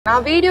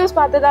நான் வீடியோஸ்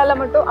பார்த்ததால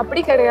மட்டும்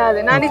அப்படி கிடையாது.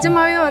 நான்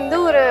நிஜமாவே வந்து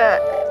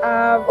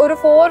ஒரு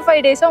 4-5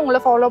 டேஸா உங்களை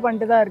ஃபாலோ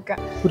பண்ணிட்டு தான்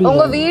இருக்கேன்.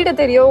 உங்க வீடு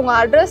தெரியும், உங்க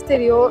அட்ரஸ்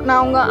தெரியும்.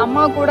 நான் உங்க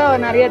அம்மா கூட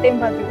நிறைய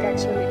டைம் பார்த்துருக்கேன்.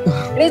 ஆக்சுவலி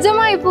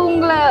நிஜமா இப்போ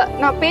உங்களை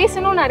நான்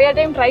பேசணும் நிறைய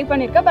டைம் ட்ரை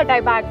பண்ணியிருக்கேன். பட்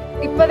ஐ பேக்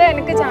இப்போதான்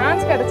எனக்கு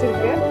சான்ஸ்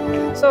கிடைச்சிருக்கு.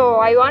 ஸோ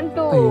ஐ வாண்ட்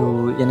டு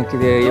எனக்கு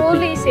இது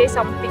ட்ரூலி சே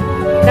சம்திங்.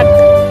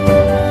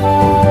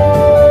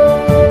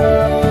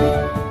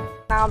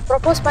 நான்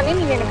ப்ரப்போஸ் பண்ணி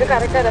நீங்க எனக்கு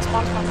கரெக்டா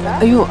ரெஸ்பான்ஸ் பண்ணல.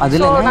 ஐயோ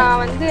அதுல நான்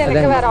வந்து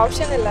எனக்கு வேற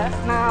ஆப்ஷன் இல்ல.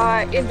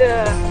 நான் இது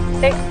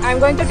ஐ am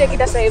going to take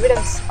it as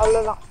evidence.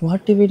 அவ்வளவுதான்.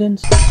 What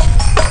evidence?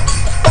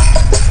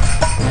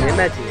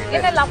 என்னாச்சு?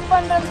 என்ன லவ்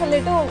பண்றேன்னு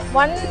சொல்லிட்டு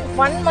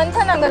 1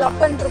 மந்த்தா நாங்க லவ்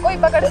பண்ணிட்டு இருக்கோம்.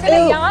 இப்ப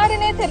கடைசில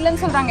யாருனே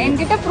தெரியலன்னு சொல்றாங்க.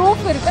 என்கிட்ட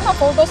ப்ரூஃப் இருக்கு.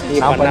 நான் போட்டோஸ்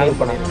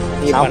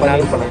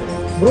பண்ணேன்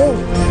ப்ரோ.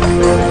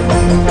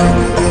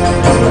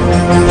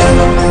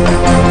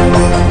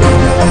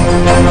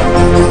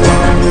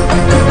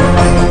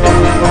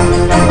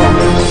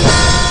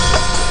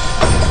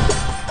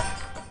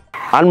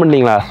 ஆன்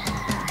பண்ணிங்களா?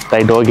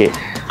 Right, okay.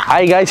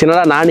 ஹாய் காய்ஸ்,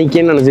 என்னடா நான்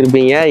நிற்கேன்னு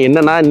நினச்சிருப்பீங்க.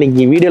 என்னன்னா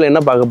இன்னைக்கு வீடியோவில்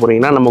என்ன பார்க்க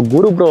போகிறீங்கன்னா, நம்ம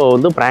குரு ப்ரோவை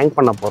வந்து ப்ராங்க்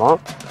பண்ண போகிறோம்.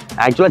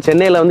 ஆக்சுவலாக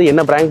சென்னையில் வந்து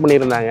என்ன ப்ராங்க்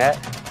பண்ணியிருந்தாங்க.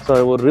 ஸோ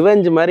ஒரு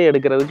ரிவெஞ்ச் மாதிரி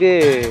எடுக்கிறதுக்கு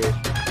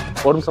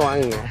ஒரு நிமிஷம்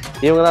வாங்குங்க.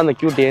 இவங்க தான் அந்த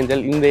க்யூட்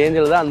ஏஞ்சல். இந்த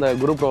ஏஞ்சல் தான் அந்த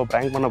குரு ப்ரோவை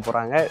ப்ராங்க் பண்ண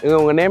போகிறாங்க.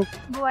 இவங்க உங்கள் நேம்?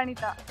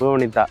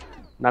 புவனிதா.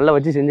 நல்லா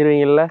வச்சு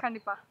செஞ்சிருவீங்கல்ல?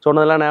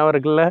 சொன்னதெல்லாம் ஞாபகம்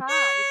இருக்குல்ல?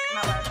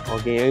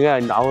 ஓகே. எங்க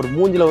அவர்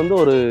மூஞ்சில் வந்து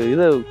ஒரு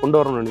இதை கொண்டு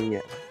வரணும்.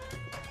 நீங்கள்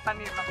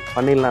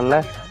பண்ணிடலாம்ல?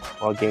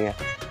 ஓகேங்க.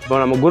 இப்போ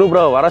நம்ம குரு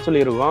ப்ரோ வர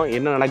சொல்லியிருக்கோம்.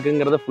 என்ன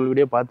நடக்குங்கிறத ஃபுல்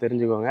வீடியோ பார்த்து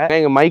தெரிஞ்சுக்கோங்க.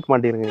 எங்கள் மைக்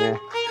மாட்டிருங்க.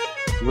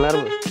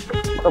 எல்லாரும்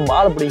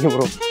பால் பிடிங்க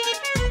ப்ரோ.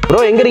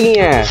 ப்ரோ எங்கே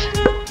இருக்கீங்க?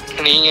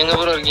 நீங்கள் எங்கே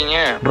ப்ரோ இருக்கீங்க?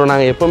 ப்ரோ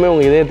நாங்கள் எப்போவுமே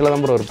உங்கள் இதயத்தில்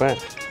தான் ப்ரோ இருப்பேன்.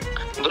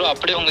 ப்ரோ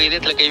அப்படியே உங்கள்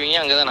இதயத்தில் கைவீங்க,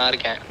 அங்கே தான் நான்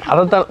இருக்கேன்.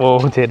 அதை தான். ஓ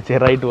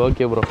சரி ரைட்,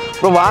 ஓகே ப்ரோ.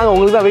 ப்ரோ வாங்க,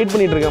 உங்களுக்கு தான் வெயிட்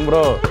பண்ணிட்டு இருக்கேன்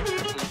ப்ரோ.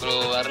 ப்ரோ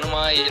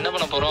வரணுமா? என்ன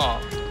பண்ண போகிறோம்?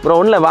 ப்ரோ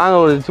ஒன்றும் இல்லை, வாங்க.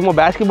 ஒரு சும்மா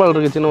பேஸ்கெட் பால்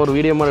இருக்குது, சின்ன ஒரு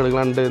வீடியோ மாதிரி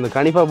எடுக்கலான்ட்டு. இந்த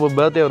கனிஃபா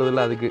பர்த்டே வருது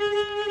இல்லை, அதுக்கு.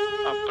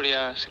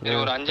 அப்படியா? சரி,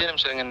 ஒரு 5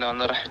 நிமிஷம் இருங்க, இந்த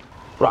வந்துடுறேன்.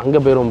 ப்ரோ அங்கே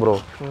போயிடும் ப்ரோ,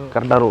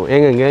 கரெக்டாக இருக்கும்.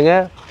 ஏங்க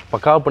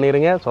பக்காவாக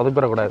பண்ணிடுங்க,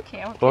 சொதப்பிடக்கூடாது.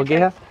 ஓகே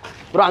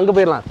ப்ரோ, அங்கே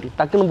போயிடலாம்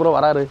டக்குன்னு. ப்ரோ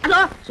வராரு.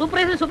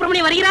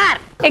 சுப்பிரமணியம் வருகிறார்.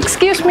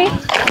 Excuse me.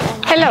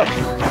 ஹலோ,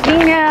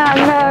 நீங்க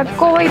அந்த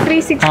கோவை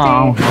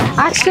 360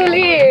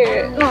 ஆக்சுவலி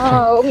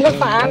உங்க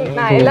ஃபேன்.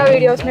 நான் எல்லா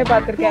வீடியோஸுமே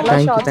பார்த்துருக்கேன், எல்லா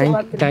ஷார்ட்ஸும்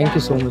பார்த்துருக்கேன்.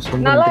 Thank you so much.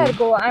 நல்லா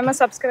இருக்கும். I am a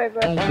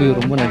subscriber.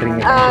 ரொம்ப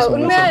நன்றிங்க.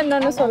 உண்மையா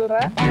என்னன்னு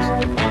சொல்றேன்.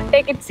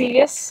 Take it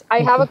serious. I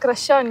have a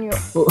crush on you.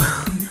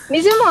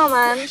 நிஜமா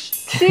மேன்,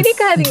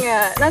 சிரிக்காதீங்க.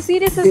 நான்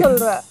சீரியஸா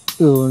சொல்றேன்.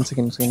 One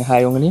second.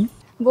 ஹாய், உங்க name?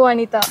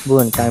 புவனிதா.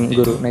 புவனிதா, I'm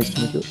Guru. Nice to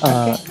meet you.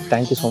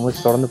 Thank you so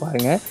much. தொடர்ந்து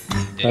பாருங்க.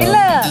 இல்ல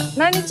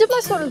நான் நிஜமா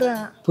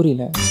சொல்றேன்.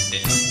 புரியல?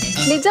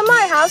 நிஜமா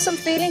I have some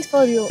feelings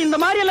for you. இந்த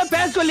மாதிரி எல்லாம்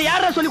பேச சொல்லி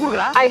யாரா சொல்லி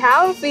கொடுக்குறா? I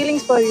have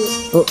feelings for you.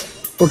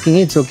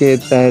 ஓகேங்க, it's okay.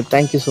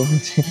 Thank you so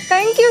much.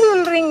 Thank you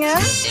சொல்றீங்க.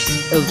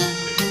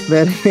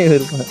 வேற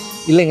இருப்பேன்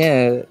இல்லைங்க.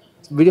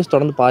 வீடியோஸ்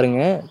தொடர்ந்து பாருங்க.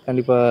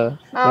 கண்டிப்பா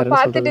நான்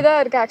பார்த்துட்டு தான்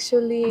இருக்கேன்.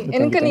 ஆக்சுவலி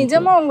எனக்கு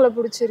நிஜமா உங்களை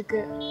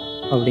பிடிச்சிருக்கு.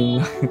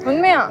 அப்படிங்களா?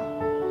 உண்மையா?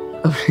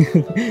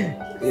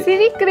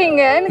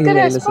 சிரிக்கிறீங்க. எனக்கு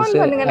ரெஸ்பாண்ட்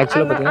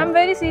பண்ணுங்க. I'm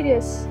very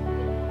serious.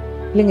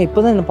 இல்லைங்க,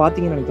 இப்போதான் என்ன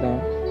பார்த்தீங்கன்னு நினைக்கிறேன்.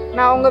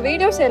 நான் உங்க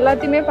வீடியோஸ்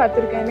எல்லாத்தையுமே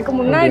பார்த்துருக்கேன். எனக்கு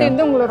முன்னாடி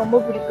இருந்து உங்களை ரொம்ப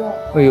பிடிக்கும்.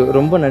 ஐயோ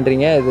ரொம்ப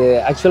நன்றிங்க. இது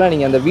ஆக்சுவலாக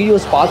நீங்கள் அந்த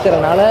வீடியோஸ்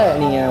பார்க்கறனால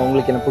நீங்கள்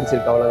உங்களுக்கு என்ன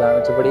பிடிச்சிருக்கு, அவ்வளோதான்.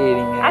 மற்றபடி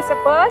நீங்கள் as a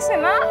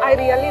person I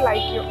really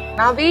like you.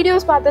 நான்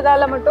வீடியோஸ்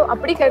பார்த்ததால மட்டும்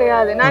அப்படி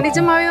கிடையாது. நான்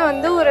நிஜமாவே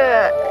வந்து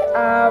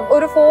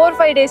ஒரு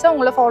 4-5 டேஸா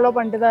உங்களை ஃபாலோ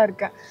பண்ணிட்டு தான்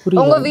இருக்கேன்.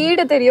 உங்க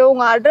வீடு தெரியும்,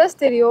 உங்க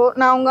அட்ரஸ் தெரியும்.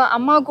 நான் உங்க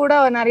அம்மா கூட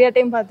நிறைய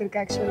டைம்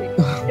பார்த்துருக்கேன். ஆக்சுவலி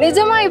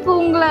நிஜமா இப்போ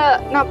உங்களை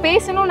நான்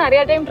பேசணும்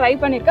நிறைய டைம் ட்ரை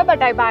பண்ணியிருக்கேன்.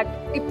 பட் ஐ பேக்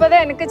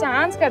இப்போதான் எனக்கு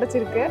சான்ஸ்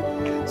கிடைச்சிருக்கு.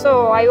 ஸோ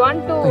ஐ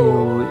வாண்ட் டு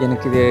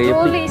எனக்கு இது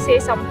ட்ரூலி சே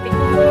சம்திங்.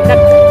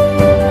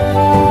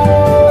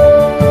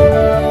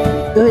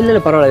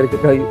 இல்லை பரவாயில்ல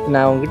இருக்கு.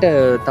 நான் உங்ககிட்ட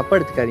தப்பாக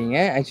எடுத்துக்காதீங்க.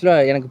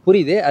 ஆக்சுவலாக எனக்கு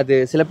புரியுது. அது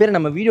சில பேர்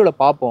நம்ம வீடியோவில்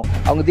பார்ப்போம்,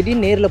 அவங்க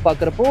திடீர்னு நேரில்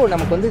பார்க்குறப்போ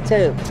நமக்கு வந்து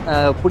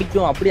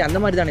பிடிக்கும் அப்படி அந்த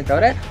மாதிரி தானே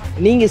தவிர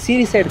நீங்கள்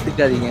சீரியஸாக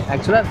எடுத்துக்காதீங்க.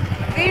 ஆக்சுவலாக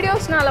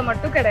வீடியோஸ்னால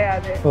மட்டும்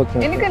கிடையாது.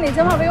 ஓகே, எனக்கு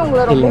நிஜமாவே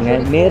உங்களை ரொம்ப இல்லைங்க.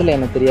 நேரில்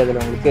எனக்கு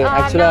தெரியாதுல்ல உங்களுக்கு.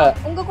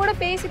 ஆக்சுவலாக உங்க கூட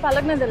பேசி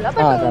பழகினது இல்லை.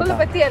 பட் உங்களை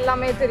பற்றி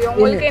எல்லாமே தெரியும்.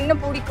 உங்களுக்கு என்ன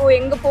பிடிக்கும்,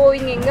 எங்கே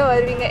போவீங்க, எங்கே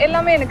வருவீங்க,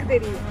 எல்லாமே எனக்கு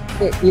தெரியும்.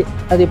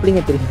 அது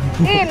எப்படிங்க தெரியும்?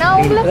 நான்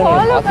உங்களை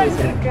ஃபாலோ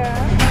பண்ணிருக்கேன்.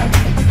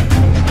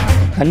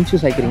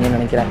 கன்ஃபியூஸ் ஆகிக்கிறீங்கன்னு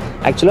நினைக்கிறேன்.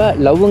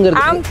 ஆக்சுவலாக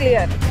லவ்ங்கிறது I'm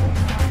clear.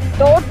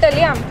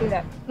 Totally I'm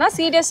clear. நான்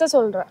சீரியஸாக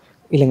சொல்கிறேன்.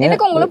 இல்லைங்க,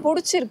 எனக்கு உங்களை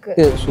பிடிச்சிருக்கு.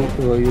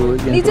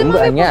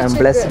 I'm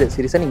blessed.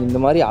 சீரியஸாக நீங்கள்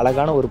இந்த மாதிரி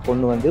அழகான ஒரு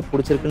பொண்ணு வந்து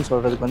பிடிச்சிருக்குன்னு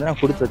சொல்கிறதுக்கு வந்து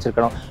நான் கொடுத்து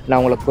வச்சிருக்கணும். நான்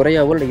உங்களை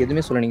குறையாவோ இல்லை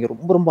எதுவுமே சொல்ல. நீங்கள்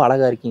ரொம்ப ரொம்ப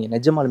அழகாக இருக்கீங்க.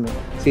 நிஜமாலுமே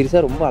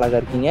சீரியஸாக ரொம்ப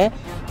அழகாக இருக்கீங்க.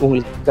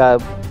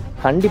 உங்களுக்கு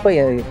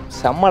கண்டிப்பாக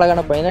செம்ம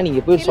அழகான பையனா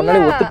நீங்கள் போய்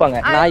சொன்னாலே ஒத்துப்பாங்க.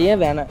 நான் ஏன்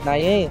வேணாம், நான்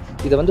ஏன்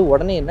இதை வந்து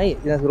உடனே என்ன,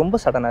 எனக்கு ரொம்ப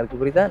சடனாக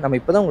இருக்குது. புரியுதா? நம்ம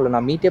இப்போ தான் உங்களை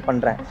நான் மீட்டே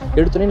பண்ணுறேன்.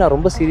 எடுத்தோடனே நான்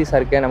ரொம்ப சீரியஸாக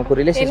இருக்கேன். நமக்கு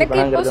ஒரு ரிலேஷன்ஷிப்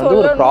பண்ணாங்கிறது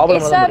வந்து ஒரு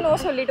ப்ராப்ளம்.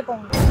 சொல்லிட்டு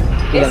போங்க.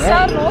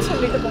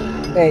 சொல்லிட்டு போங்க.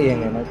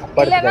 ஏங்க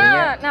தப்பா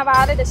எடுத்துக்காதீங்க. நான்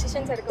வேற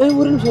டெசிஷன்ஸ் எடுக்கிறேன்.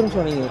 ஒரு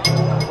நிமிஷம் நீங்கள்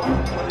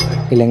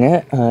இல்லைங்க,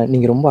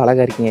 நீங்கள் ரொம்ப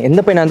அழகாக இருக்கீங்க. எந்த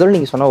பையனாக இருந்தாலும்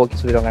நீங்கள் சொன்னால் ஓகே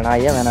சொல்லிடுவாங்க.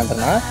 நான் ஏன்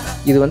வேணான்றேன்னா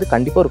இது வந்து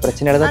கண்டிப்பாக ஒரு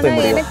பிரச்சனையில தான் போய்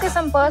முடியும். எனக்கு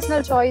சம்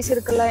பர்சனல் சாய்ஸ்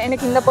இருக்குல்ல,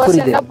 எனக்கு இந்த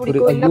பர்சன் தான்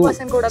பிடிக்கும், இந்த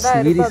பர்சன் கூட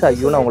தான் சீரியஸாக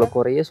ஐயோ நான் உங்களை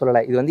குறையே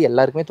சொல்லலை. இது வந்து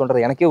எல்லாருக்குமே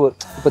தோன்றது. எனக்கே ஒரு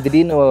இப்போ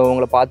திடீர்னு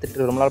உங்களை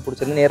பார்த்துட்டு ரொம்ப நாள்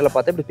பிடிச்சிருந்து நேரில்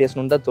பார்த்து இப்படி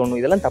பேசணும்னு தான் தோணும்.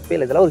 இதெல்லாம் தப்பே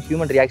இல்லை, இதெல்லாம் ஒரு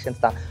ஹியூமன்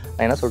ரியாக்ஷன்ஸ் தான்.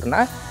 நான் என்ன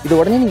சொல்கிறேன்னா இது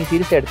உடனே நீங்கள்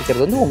சீரியஸாக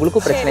எடுத்துக்கிறது வந்து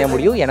உங்களுக்கும் பிரச்சனையாக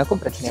முடியும்,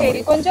 எனக்கும் பிரச்சனையாக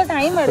முடியும். கொஞ்சம்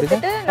டைம்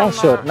எடுத்துட்டு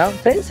ஷோர் நான்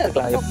ஃப்ரெண்ட்ஸாக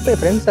இருக்கலாம், எப்போ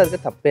ஃப்ரெண்ட்ஸாக இருக்க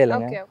தப்பே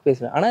இல்லைங்க,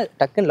 பேசலாம். ஆனால்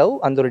டக்குன்னு லவ்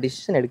அந்த ஒரு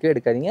டிசிஷன்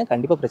எடுக்காதீங்க,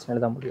 கண்டிப்பாக பிரச்சனை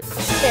தான் முடியும்.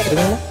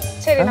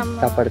 சரி நம்ம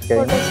தப்பாக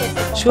எடுத்துக்காதீங்க.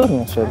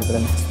 ஷோருங்க ஷோர்.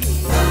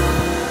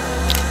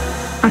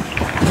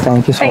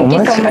 Thank you so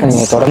much.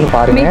 நீங்கள் தொடர்ந்து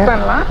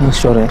பாருங்கள்.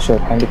 ஷோர்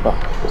கண்டிப்பாக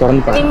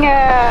தொடர்ந்து பாருங்கள்.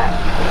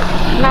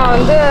 நீங்கள் நான்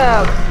வந்து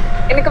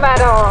எனக்கு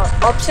வேறு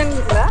ஆப்ஷன்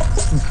இல்லை.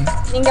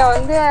 நீங்கள்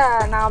வந்து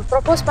நான்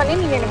ப்ரப்போஸ் பண்ணி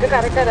நீங்கள் எனக்கு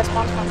கரெக்டாக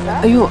ரெஸ்பான்ஸ் பண்ணல.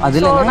 ஐயோ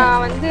அதில்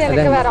நான் வந்து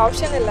எனக்கு வேறு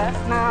ஆப்ஷன் இல்லை.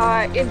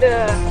 நான் இது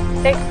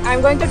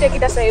I'm going to take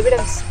it as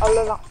evidence,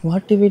 அவ்வளோதான்.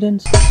 What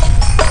evidence?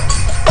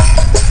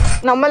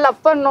 நம்ம லவ்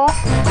பண்ணோம்,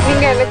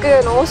 நீங்க எனக்கு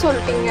நோ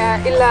சொல்லிட்டீங்க,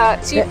 இல்ல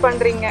சீட்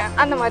பண்றீங்க,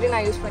 அந்த மாதிரி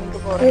நான் யூஸ் பண்ணிக்க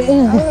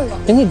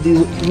போறேன். இது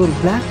ஒரு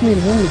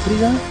பிளாக்மெயில் உங்களுக்கு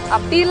புரியுதா?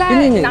 அப்படி இல்ல,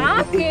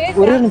 நான் கேட்டேன்,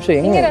 ஒரே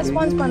நிமிஷம் நீங்க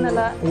ரெஸ்பான்ஸ்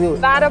பண்ணல.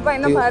 வேற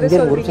பையனை பாரு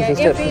சொல்றீங்க,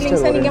 என்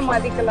ஃபீலிங்ஸை நீங்க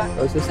மதிக்கல.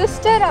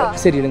 சிஸ்டரா?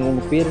 சரி இல்லைங்க,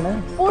 உங்க பேர் என்ன?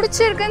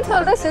 பிடிச்சிருக்குன்னு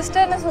சொல்ற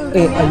சிஸ்டர்னு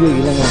சொல்றீங்க. ஐயோ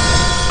இல்லைங்க,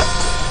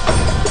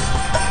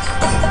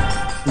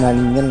 நான்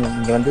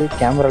நீங்கள் வந்து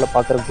கேமராவில்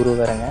பார்க்குற குரு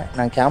வேறங்க.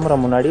 நான் கேமரா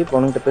முன்னாடி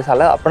பொண்ணுகிட்ட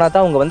பேசல, அப்படின்னா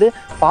தான் அவங்க வந்து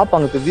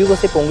பார்ப்பாங்க. இப்போ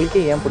வியூவர்ஸே இப்போ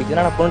உங்களுக்கே ஏன்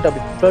பிடிக்குதுன்னா நான் பொண்ணுகிட்ட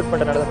அப்படி ஃப்ளர்ட்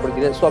பண்ணுறதுனால தான்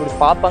பிடிக்குது. ஸோ அப்படி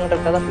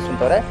பார்ப்பாங்கன்றதுக்காக தான்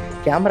பேசுவேன் தவிர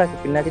கேமராக்கு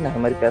பின்னாடி நான்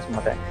அந்த மாதிரி பேச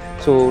மாட்டேன்.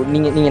 ஸோ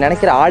நீங்கள்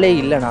நினைக்கிற ஆளே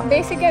இல்லை. நான்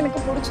பேசிக்காக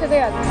எனக்கு பிடிச்சதே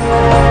அது.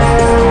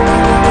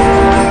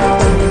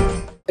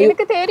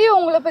 எனக்கு தெரியும்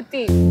உங்களை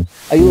பத்தி.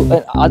 ஐயோ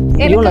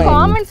எனக்கு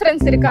காமன்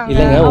ஃப்ரெண்ட்ஸ் இருக்காங்க,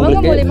 அவங்க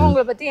மூலமா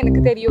உங்களை பத்தி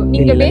எனக்கு தெரியும்.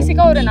 நீங்க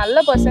பேசிக்கா ஒரு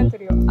நல்ல பர்சன்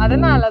தெரியும்,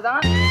 அதனால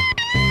தான்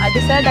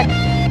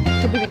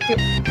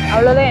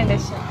அவ்வளோதான் என்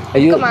டெசிஷன்.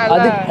 ஐயோ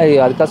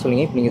அதுக்காக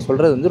சொல்லுங்க. இப்போ நீங்கள்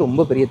சொல்கிறது வந்து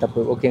ரொம்ப பெரிய தப்பு,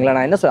 ஓகேங்களா?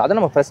 நான் என்ன சொல்ல, அதை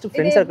நம்ம ஃபர்ஸ்ட்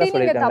ஃப்ரெண்ட்ஸாக இருக்கா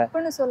சொல்லியிருக்காங்க.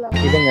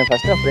 இல்லைங்க,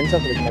 ஃபர்ஸ்ட் நான் ஃப்ரெண்ட்ஸாக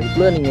சொல்லியிருக்கேன்.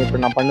 இப்போ நீங்கள்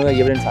இப்போ நான் பண்ணுவேன்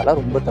எவிடன்ஸ் அதெல்லாம்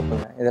ரொம்ப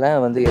தப்புங்க.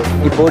 இதெல்லாம் வந்து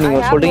இப்போ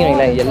நீங்கள்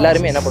சொல்கிறீங்க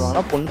எல்லாருமே என்ன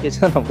பண்ணுவாங்கன்னா பொண்ணு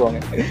பேச்சு தான் நம்புவாங்க.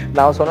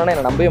 நான் சொன்னேன்னா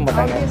என்னை நம்பவே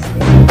மாட்டாங்க.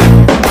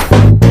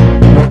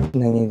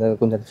 நீங்கள் இதை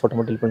கொஞ்சம் ஃபோட்டோ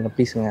மட்டும் டெலிட் பண்ணுங்க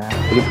ப்ளீஸுங்க.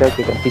 டெலிட்டாக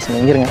கேட்குறேன் ப்ளீஸுங்க.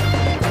 எங்கிருங்க,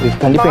 இது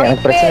கண்டிப்பாக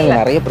எனக்கு பிரச்சனை,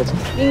 நிறைய பிரச்சனை.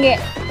 நீங்கள்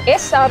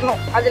எஸ் ஆர்னோ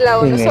அதில்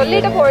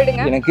சொல்லிட்டு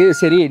போயிடுங்க எனக்கு.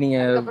 சரி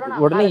நீங்கள்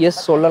உடனே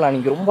எஸ் சொல்லலாம்,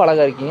 நீங்கள் ரொம்ப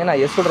அழகாக இருக்கீங்க,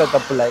 நான் எஸ் சொல்கிற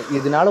தப்பு இல்லை.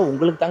 இதனால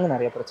உங்களுக்கு தாங்க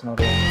நிறைய பிரச்சனை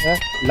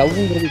வரும்.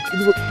 லவ்ங்கிறது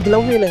இது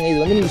லவ் இல்லைங்க.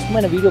 இது வந்து நீங்கள் சும்மா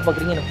என்ன வீடியோ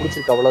பார்க்குறீங்க, எனக்கு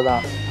பிடிச்சிருக்கு,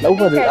 அவ்வளோதான்.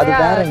 லவ் அது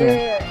வேறங்க.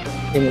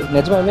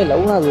 நிஜமாலுமே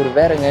லவ்னா அது ஒரு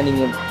வேறங்க.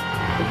 நீங்கள்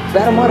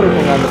வேற மாதிரி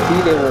இருக்குங்க அந்த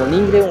ஃபீலே.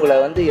 நீங்களே உங்களை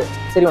வந்து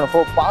சரி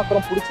உனக்கு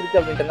பார்க்குறோம்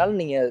பிடிச்சிருக்கு அப்படின்றனால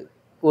நீங்கள்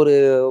ஒரு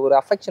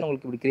அஃபெக்ஷன்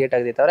உங்களுக்கு இப்படி கிரியேட்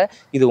ஆகுதே தவிர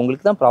இது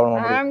உங்களுக்கு தான் ப்ராப்ளம்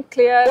ஆகுது. ஐ அம்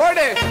கிளியர்.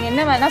 நீங்க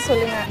என்ன வேணா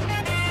சொல்லுங்க,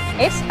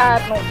 எஸ்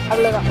ஆர் நோ,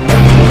 அவ்வளவுதான்.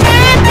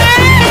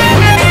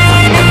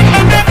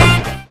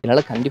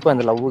 என்னால கண்டிப்பா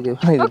அந்த லவ்வுக்கு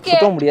இது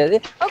சுத்த முடியாது.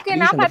 ஓகே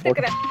நான்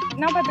பாத்துக்கறேன்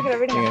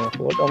விடுங்க.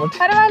 போட்டோ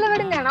மட்டும் பரவாயில்லை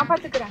விடுங்க, நான்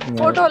பாத்துக்கறேன்.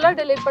 போட்டோ எல்லாம்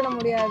டெலீட் பண்ண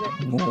முடியாது.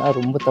 இதெல்லாம்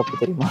ரொம்ப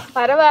தப்பு தெரியுமா?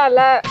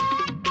 பரவாயில்லை,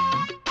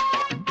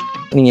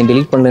 நீங்க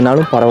டெலீட்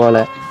பண்ணலனாலும்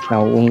பரவாயில்ல.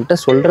 நான் உங்ககிட்ட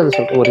சொல்றது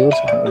ஒரே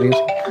ஒரு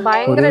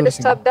பயங்கர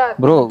டிஸ்டர்ப்டா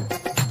ப்ரோ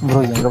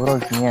எங்க ப்ரோ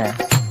இருக்கீங்க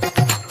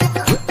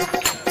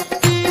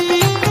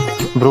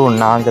ப்ரோ?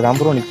 நான் அங்கே தான்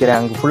ப்ரோ நிற்கிறேன்.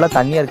 அங்கே ஃபுல்லாக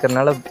தண்ணியாக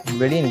இருக்கிறதுனால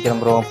வெளியே நிற்கிறேன்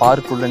ப்ரோ.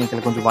 பார்க்குள்ளே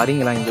நிற்கல, கொஞ்சம்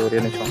வரீங்களா? இங்கே ஒரே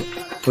நிமிஷம்,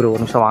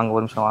 ஒரு நிமிஷம் வாங்க,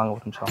 ஒரு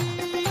நிமிஷம்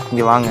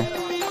இங்கே வாங்க.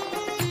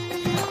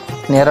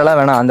 நேரெல்லாம்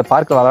வேணாம், அந்த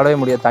பார்க்கில் விளாடவே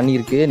முடியாது, தண்ணி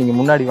இருக்குது. நீங்கள்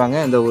முன்னாடி வாங்க,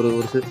 இந்த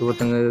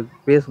ஒருத்தங்க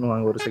பேசணும்,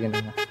 வாங்க ஒரு செகண்ட்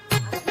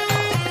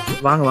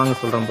வாங்க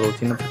சொல்கிறேன் ப்ரோ.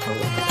 சின்ன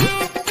பிரச்சனை,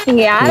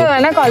 நீங்க யாரை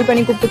வேணா கால்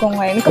பண்ணி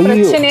கூப்பிட்டுக்கோங்க, எனக்கு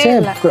பிரச்சனையே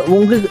இல்ல.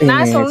 உங்களுக்கு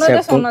நான்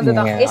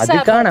சொன்னதுதான்,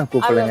 அதுக்காக நான்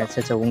கூப்பிடலங்க.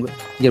 சச்சா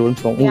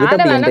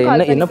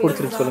உங்ககிட்ட என்ன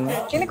பிடிச்சிருக்கு சொல்லுங்க.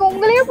 எனக்கு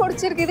உங்களையே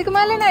பிடிச்சிருக்கு, இதுக்கு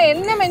மேல நான்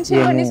என்ன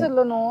மென்ஷன் பண்ணி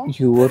சொல்லணும்?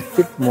 You Worth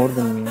it more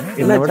than me.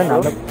 என்னோட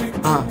நல்ல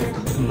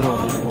ப்ரோ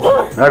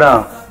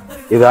மேடம்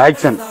இது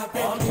ஆக்ஷன்.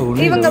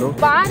 இவங்க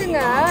பாருங்க,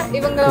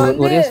 இவங்க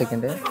வந்து ஒரே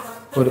செகண்ட்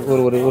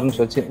ஒரு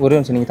நிமிஷம் வச்சு ஒரே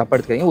நிமிஷம் நீங்க தப்பா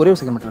எடுத்துக்காதீங்க. ஒரே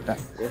ஒரு செகண்ட் மட்டும்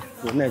விட்டேன்.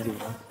 என்னாச்சு?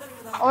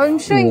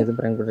 எது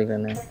பிராங்க் பண்றீங்க?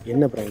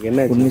 என்ன பிராங்க்?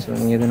 என்ன உண்மை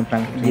சொல்லுங்க, நீங்க எது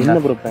பிராங்க் பண்றீங்க? என்ன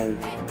ப்ரோ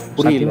பிராங்க்?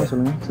 புரியல,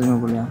 சொல்லுங்க. சினிமா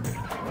புரியல.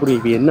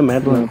 புரியல. என்ன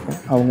மேட்டர்?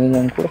 அவங்க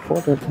என் கூட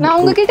போட்டோ எடுத்து நான்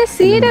உங்ககிட்ட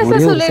சீரியஸா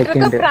சொல்லிட்டு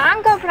இருக்கேன்.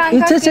 பிராங்கா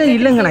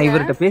இல்லங்க, நான்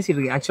இவர்கிட்ட பேசிட்டு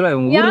இருக்கேன். ஆக்சுவலா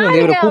உங்க ஊர்ல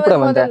இருந்து இவரை கூப்பிட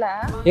வந்தேன்.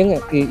 எங்க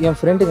என்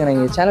ஃப்ரெண்டுங்க, நான்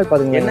எங்க சேனல்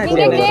பாத்துங்க.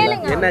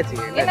 என்னாச்சு?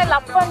 என்ன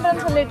லவ்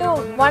பண்றேன்னு சொல்லிட்டு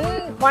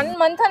 1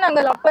 மந்த்தா நாங்க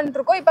லவ் பண்ணிட்டு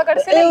இருக்கோம். இப்ப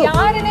கடைசில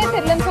யாருனே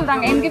தெரியலன்னு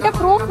சொல்றாங்க. என்கிட்ட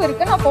ப்ரூஃப்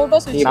இருக்கு, நான்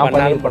போட்டோஸ்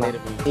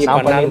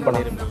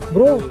பண்ணிருப்பேன்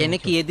ப்ரோ.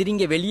 எனக்கு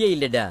எதிரிங்க வெளியே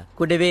இல்லடா,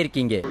 கூடவே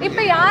இருக்கீங்க.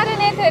 இப்ப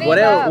யாருனே தெரியல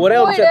ஒரே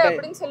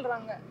அப்படின்னு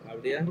சொல்றாங்க.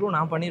 ப்ரோ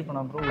நான்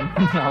பண்ணிருப்பேன் ப்ரோ.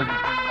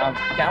 நான்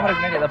கேமரா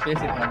முன்னாடி ஏதாவது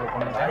பேசிருக்கேன் ப்ரோ.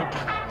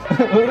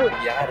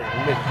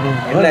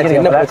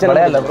 என்ன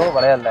பிரச்சனை இல்ல ப்ரோ,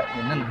 விளையாடல.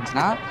 என்ன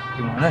இருந்துச்சுன்னா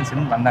இவங்க வந்து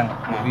சின்ன வந்தாங்க,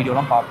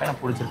 வீடியோலாம் பார்ப்பேன், நான்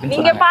பிடிச்சிருக்குன்னு.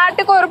 நீங்க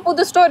பாட்டுக்கு ஒரு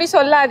புது ஸ்டோரி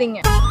சொல்லாதீங்க.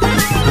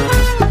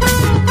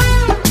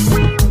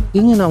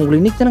 ஏங்க நான் உங்களை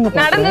இன்னைக்கு தானங்க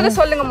நடந்தது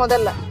சொல்லுங்க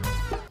முதல்ல.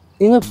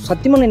 ஏங்க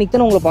சத்தியமா நான் இன்னைக்கு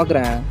தானே உங்களை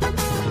பாக்குறேன்.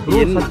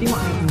 சத்தியமா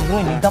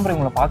ப்ரோ இன்னைக்கு தான் ப்ரோ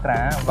உங்களை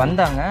பார்க்குறேன்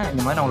வந்தாங்க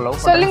இந்த மாதிரி நான்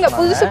லவ் சொல்லுங்க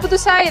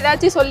புதுசா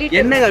ஏதாச்சும் சொல்லிட்டு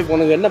என்னங்க இப்போ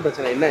உனக்கு என்ன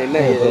பிரச்சனை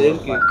என்ன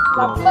இருக்கு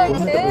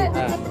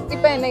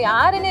இப்ப என்ன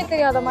யாருன்னே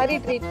தெரியாத மாதிரி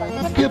ட்ரீட்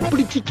பண்ணி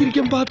எப்படி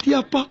சிக்கிரிக்கம்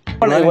பாத்தியாப்பா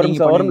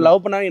ஒரு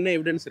லவ் பண்ணா என்ன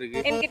எவிடன்ஸ்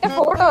இருக்கு என்கிட்ட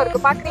போட்டோ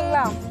இருக்கு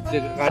பாக்குறீங்களா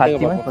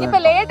சத்தியமா இப்ப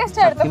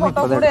லேட்டஸ்டா எடுத்த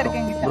போட்டோ கூட இருக்கு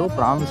என்கிட்ட ப்ரோ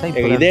ப்ராமிஸா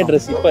இதே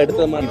ட்ரெஸ் இப்போ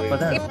எடுத்த மாதிரி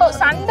இருக்கு. இப்போ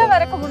சண்டை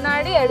வரக்கு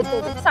முன்னாடி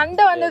எடுத்தது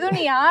சண்டை வந்ததும்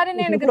நீ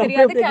யாருன்னு எனக்கு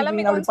தெரியாது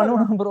கிளம்பி அப்படி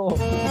பண்ணுவாங்க ப்ரோ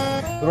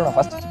நான்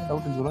ஃபர்ஸ்ட்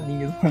டவுட் சொல்லுவேன்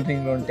நீங்க எது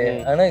பண்றீங்களோன்ட்டு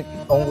ஆனா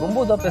அவங்க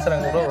ரொம்ப இதா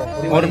பேசுறாங்க ப்ரோ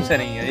ஒரு நிமிஷம்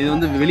சரிங்க இது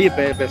வந்து வெளியே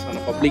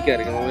பேசணும் பப்ளிக்கா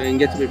இருக்கு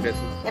எங்கேயாச்சும் போய்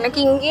பேசணும்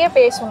எனக்கு இங்கேயே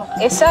பேசணும்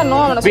எஸ் ஆர் நோ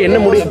இப்போ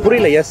என்ன முடியும்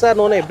புரியல எஸ் ஆர்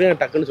நோனா எப்படி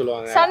டக்குன்னு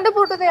சொல்லுவாங்க சண்டை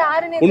போட்டது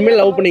யாருன்னு உண்மையில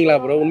லவ் பண்ணீங்களா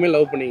ப்ரோ உண்மையில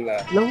லவ் பண்ணீங்களா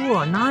லவ்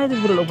நான்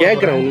எதுக்கு ப்ரோ லவ்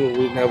கேக்குறேன்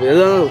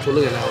எதாவது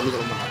சொல்லுங்க நான் ஒண்ணு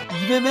சொல்ல மாட்டேன்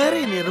இவன் வேற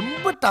என்னை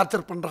ரொம்ப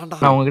டார்ச்சர் பண்றான்டா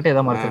நான் உங்ககிட்ட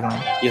எதாவது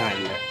மறந்துருக்கேன்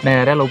இல்ல நான்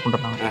யாரையா லவ்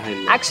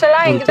பண்றேன்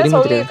ஆக்சுவலா என்கிட்ட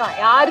சொல்லியிருக்கான்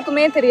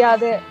யாருக்குமே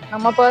தெரியாது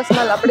நம்ம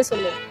பர்சனல் அப்படி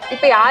சொல்லு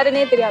இப்ப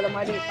யாருன்னே தெரியாத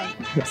மாதிரி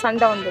இருக்காங்க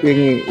சண்டை வந்து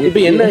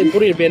இப்போ என்ன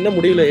புரியும் இப்போ என்ன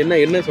முடியல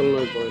என்ன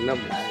சொல்லணும் இப்போ என்ன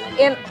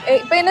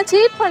இப்ப என்ன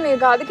சீட்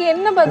பண்ணிருக்கா அதுக்கு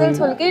என்ன பதில்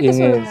சொல்லி கேட்டு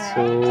சொல்லுங்க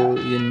ஸோ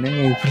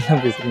என்னங்க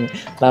இப்படிலாம் பேசுறீங்க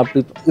நான்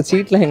அப்படி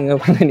சீட்ல எங்க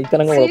பண்ண இன்னைக்கு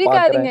தானங்க உங்களை சிரிக்காதீங்க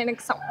பார்க்குறேன்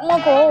எனக்கு செம்ம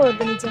கோவம்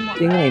வருது நிஜமா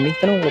ஏங்க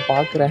இன்னைக்கு தானே உங்களை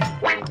பார்க்குறேன்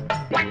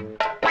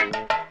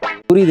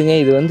புரியுதுங்க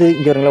இது வந்து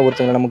இங்க இருங்களா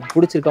ஒருத்தவங்க நமக்கு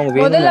பிடிச்சிருக்கு அவங்க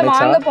வேணும்னு முதல்ல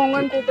நினைச்சா வாங்க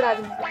போங்கன்னு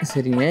கூப்பிடாதீங்க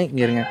சரிங்க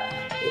இங்க இருங்க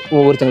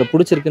ஒருத்தங்களை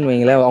பிடிச்சிருக்குன்னு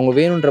வைங்களேன் அவங்க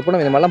வேணுன்றப்ப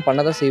நம்ம இந்த மாதிரிலாம்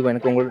பண்ணதான் செய்வோம்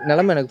எனக்கு உங்க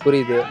நிலைமை எனக்கு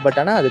புரியுது பட்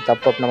ஆனா அது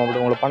தப்பு அப்ப நம்ம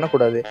அப்படி உங்களை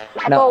பண்ணக்கூடாது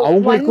நான்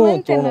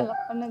அவங்களுக்கும் தோணும்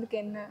பண்ணதுக்கு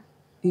என்ன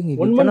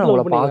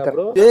உங்களை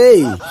பாக்குறேன்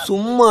ஏய்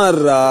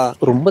சும்மாறா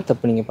ரொம்ப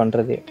தப்பு நீங்க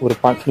பண்றது ஒரு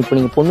இப்போ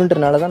நீங்க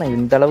பொண்ணுன்றனாலதான் நான்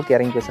இந்த அளவுக்கு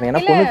இறங்கி பேசுறேன்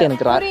ஏன்னா பொண்ணுட்டு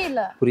எனக்கு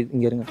புரியல புரியுது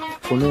இங்க இருங்க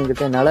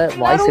பொண்ணுங்கிட்ட என்னால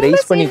வாய்ஸ்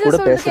ரைஸ் பண்ணி கூட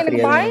பேச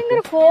தெரியாது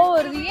பயங்கர கோவம்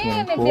வருது ஏன்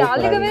என்ன இப்படி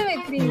அழுகவே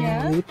வைக்கிறீங்க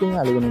இருக்குங்க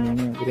அழுகணும்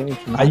ஒரே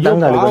நிமிஷம் ஐயோ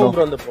அதாங்க அழுகணும்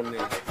bro அந்த பொண்ணு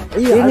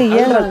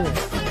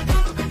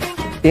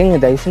ஏங்க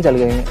தயவு செஞ்சு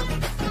அழுகாதீங்க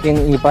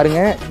இங்க பாருங்க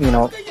நீங்க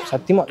நான்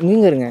சத்தியமா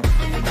நீங்க இருங்க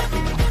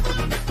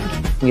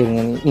இங்க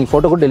இருங்க நீங்க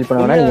போட்டோ கூட டெலிட்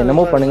பண்ண வேணா நீங்க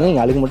என்னமோ பண்ணுங்க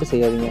நீங்க அழுக மட்டும்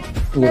செய்யாதீங்க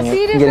இங்க நான் இருங்க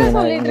சீரியஸா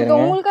சொல்லிட்டு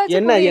இருக்கேன் உங்களுக்கு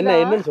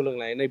என்னன்னு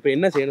சொல்லுங்களேன் என்ன இப்போ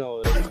என்ன செய்யணும்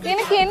அவரு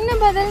எனக்கு என்ன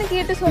பதில்னு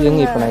கேட்டு இல்லைங்க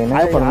சொல்லுங்க இப்போ நான்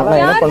என்ன பண்ணணும்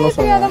நான் என்ன பண்ணணும்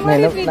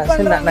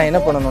சொல்லுங்க நான்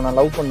என்ன பண்ணணும் நான்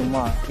லவ்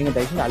பண்ணணுமா நீங்க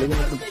தயவு செஞ்சு அழுக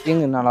மட்டும்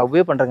ஏங்க நான்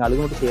லவ்வே பண்றேங்க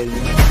அழுக மட்டும்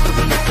செய்யாதீங்க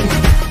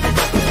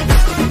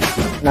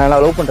நான்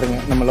லவ் பண்றேங்க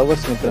நம்ம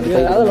லவ்வர்ஸ்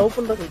லவ்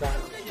பண்றது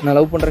நான்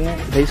லவ் பண்றேங்க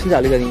தயவு செஞ்சு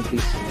அழுகாதீங்க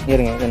ப்ளீஸ்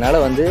இருங்க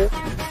என்னால் வந்து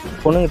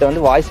பொண்ணுங்கிட்ட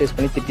வந்து வாய்ஸ் ரைஸ்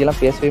பண்ணி திட்டியெல்லாம்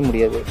பேசவே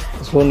முடியாது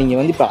ஸோ நீங்கள்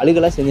வந்து இப்போ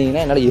அழுகலாம்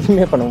செஞ்சீங்கன்னா என்னால்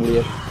எதுவுமே பண்ண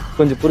முடியாது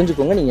கொஞ்சம்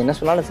புரிஞ்சுக்கோங்க நீங்கள் என்ன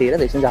சொன்னாலும்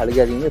செய்கிறேன் தயவு செஞ்சு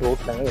அழுகாதீங்க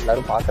ரோட்டில்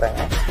எல்லாரும் பார்க்குறாங்க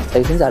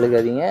தயவு செஞ்சு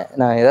அழுகாதீங்க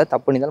நான் ஏதாவது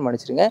தப்பு பண்ணியிருந்தாலும்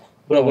மன்னிச்சிருங்க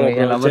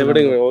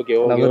விடுங்க ஓகே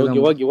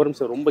ஒரு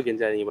நிமிஷம் ரொம்ப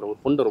கெஞ்சாதீங்க ப்ரோ ஒரு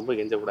பொண்ணு ரொம்ப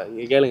கெஞ்சக்கூடாது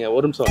நீங்க கேளுங்க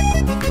ஒரு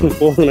நிமிஷம்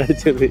போன்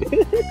நடிச்சது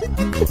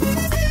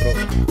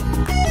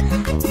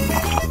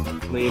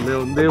நீங்க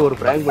வந்து ஒரு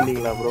பிராங்க்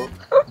பண்ணீங்களா ப்ரோ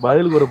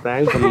பதிலுக்கு ஒரு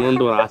பிராங்க்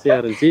பண்ணணும்னு ஒரு ஆசையா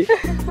இருந்துச்சு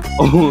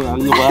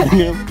அங்க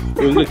பாருங்க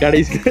இவங்க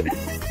கடைசி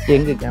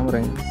எங்க கேமரா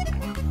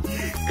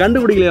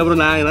கண்டுபிடிக்கலையா ப்ரோ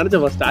நான்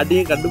நினைச்சேன்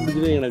ஸ்டார்டிங்கே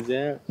கண்டுபிடிச்சதே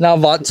நினைச்சேன்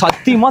நான்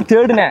சத்தியமா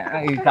தேடினேன்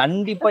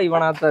கண்டிப்பா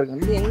இவனா தான்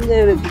இருக்கு எங்க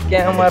இருக்கு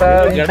கேமரா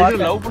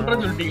லவ்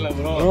பண்றேன்னு சொல்லிட்டீங்களா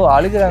ப்ரோ ப்ரோ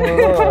அழுகுறாங்க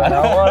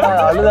ப்ரோ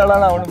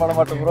அழுதாலாம் நான் ஒன்றும் பண்ண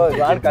மாட்டேன் ப்ரோ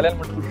யாரும்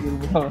கல்யாணம் பண்ணி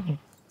கொடுத்துருக்கோம்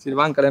சரி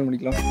வாங்க கல்யாணம்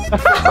பண்ணிக்கலாம்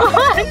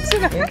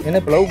என்ன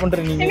இப்போ லவ்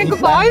பண்ற நீங்க எனக்கு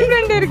பாய்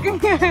ஃப்ரெண்ட்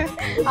இருக்குங்க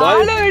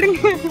ஆளை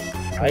விடுங்க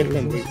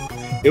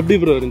எப்படி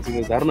ப்ரோ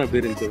இருந்துச்சுங்க தருணம்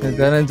எப்படி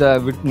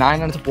இருந்துச்சு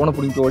நான் நினைச்ச போனை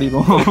பிடிங்கிட்டு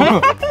ஓடிடும்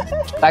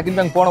டக்குன்னு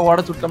நாங்கள் போனை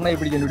ஓட சுட்டோம்னா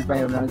எப்படி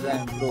கண்டுபிடிப்பாங்க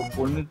நினைச்சேன் ப்ரோ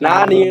பொண்ணு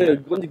நான் நீங்க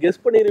கொஞ்சம்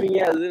கெஸ் பண்ணிருவீங்க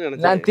அது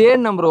நினைச்சேன் நான்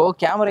தேடினேன் ப்ரோ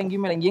கேமரா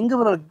எங்கேயுமே எங்க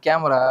ப்ரோ இருக்கு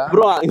கேமரா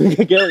ப்ரோ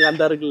இங்க கேளுங்க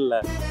அந்த இருக்குல்ல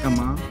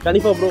ஆமா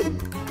கண்டிப்பா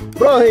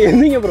ப்ரோ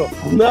எந்தீங்க ப்ரோ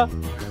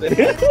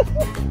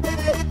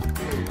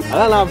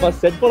அதான் நான்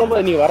ஃபர்ஸ்ட் செட்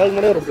பண்ணும்போது நீ வரதுக்கு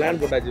முன்னாடி ஒரு பிளான்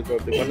போட்டாச்சு ப்ரோ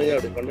இப்படி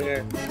பண்ணுங்க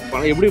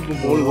எப்படி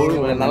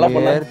நல்லா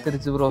பண்ண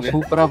தெரிச்சு ப்ரோ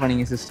சூப்பரா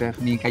பண்ணீங்க சிஸ்டர்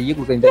நீ கையை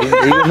கொடுக்க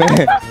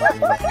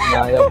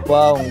நான்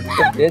எப்பா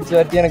உங்ககிட்ட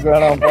பேச்சுவார்த்தை எனக்கு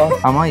வேணாம்ப்பா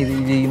ஆமா இது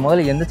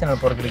முதல்ல எந்த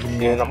சேனல்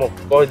போறதுக்கு நம்ம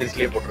கோவை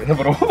திருச்சிலே போட்டுருங்க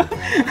ப்ரோ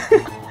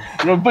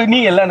இப்போ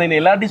நீங்க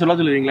எல்லாத்தையும்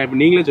சொல்லுவீங்களா இப்போ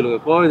நீங்களே சொல்லுங்க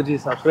கோவை திருச்சி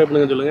சப்ஸ்கிரைப்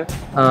பண்ணுங்க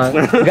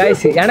சொல்லுங்க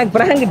கைஸ் எனக்கு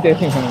பிராங்க்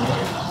தெரியும்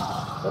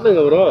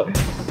சொல்லுங்க ப்ரோ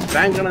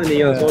பிராங்க் ஆனது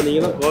நீங்க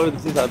தான் கோவை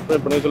திருச்சி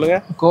சப்ஸ்கிரைப் பண்ணுங்க சொல்லுங்க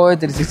கோவை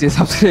 360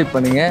 சப்ஸ்கிரைப்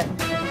பண்ணுங்க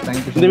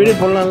தேங்க்யூ இந்த வீடியோ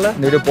போடலாம்ல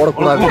இந்த வீடியோ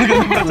போடக்கூடாது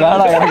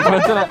வேணா எனக்கு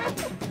பிரச்சனை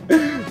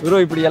ப்ரோ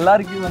இப்படி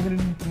எல்லாருக்கும் வந்து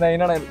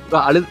என்ன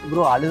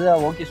அழுதா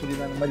ஓகே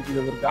சொல்லிதான் அந்த மாதிரி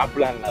கீழே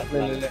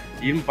இருக்கு இல்ல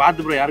இவன்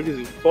பார்த்து ப்ரோ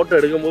யாருக்கு போட்டோ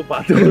எடுக்கும்போது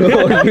பார்த்து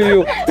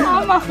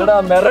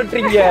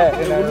மிரட்டுறீங்க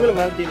உண்மையில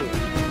மிரட்டிங்க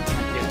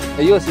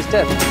ஐயோ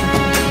சிஸ்டர்